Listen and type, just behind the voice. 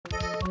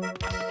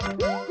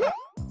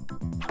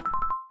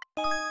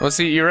Well,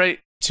 see, you're right,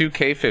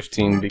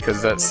 2K15,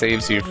 because that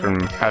saves you from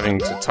having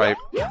to type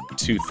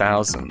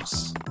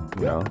 2000s,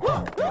 you know?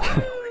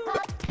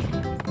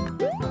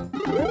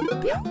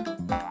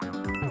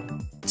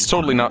 It's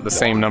totally not the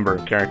same number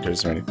of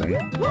characters or anything.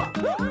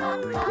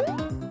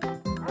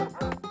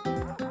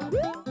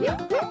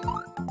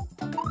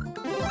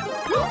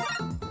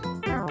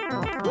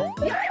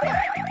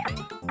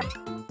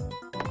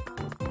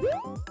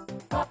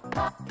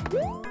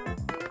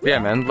 Yeah,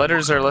 man,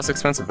 letters are less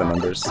expensive than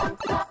numbers.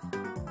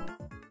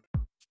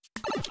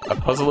 A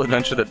puzzle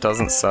adventure that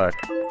doesn't suck.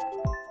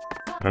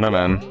 I don't know,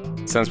 man.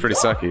 It sounds pretty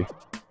sucky.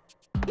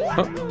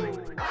 Oh.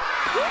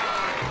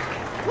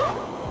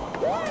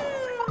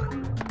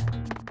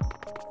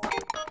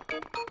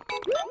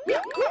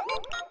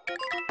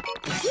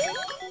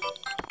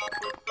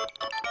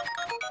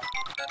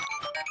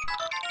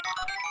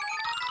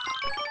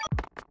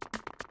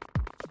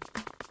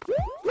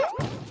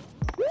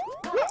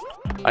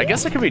 I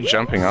guess I could be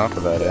jumping off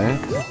of that, eh?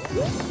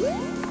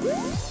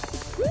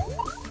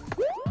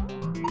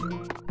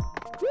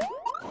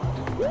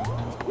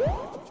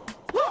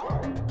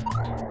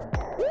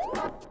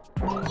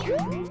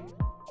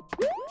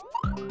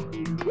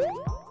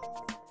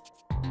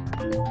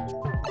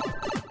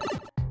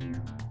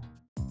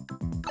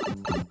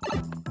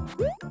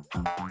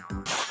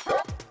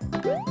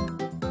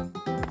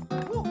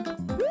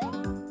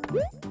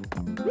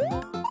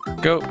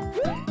 Go.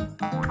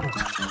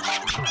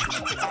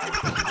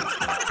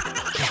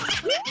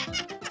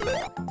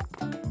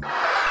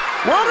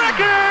 World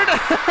record!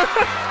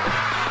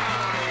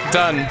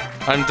 Done.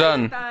 I'm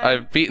done.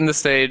 I've beaten the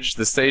stage.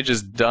 The stage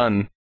is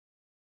done.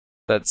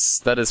 That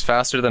is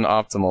faster than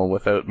optimal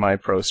without my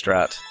pro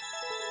strat.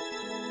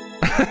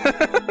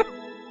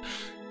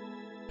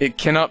 It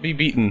cannot be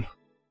beaten.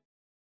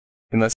 Unless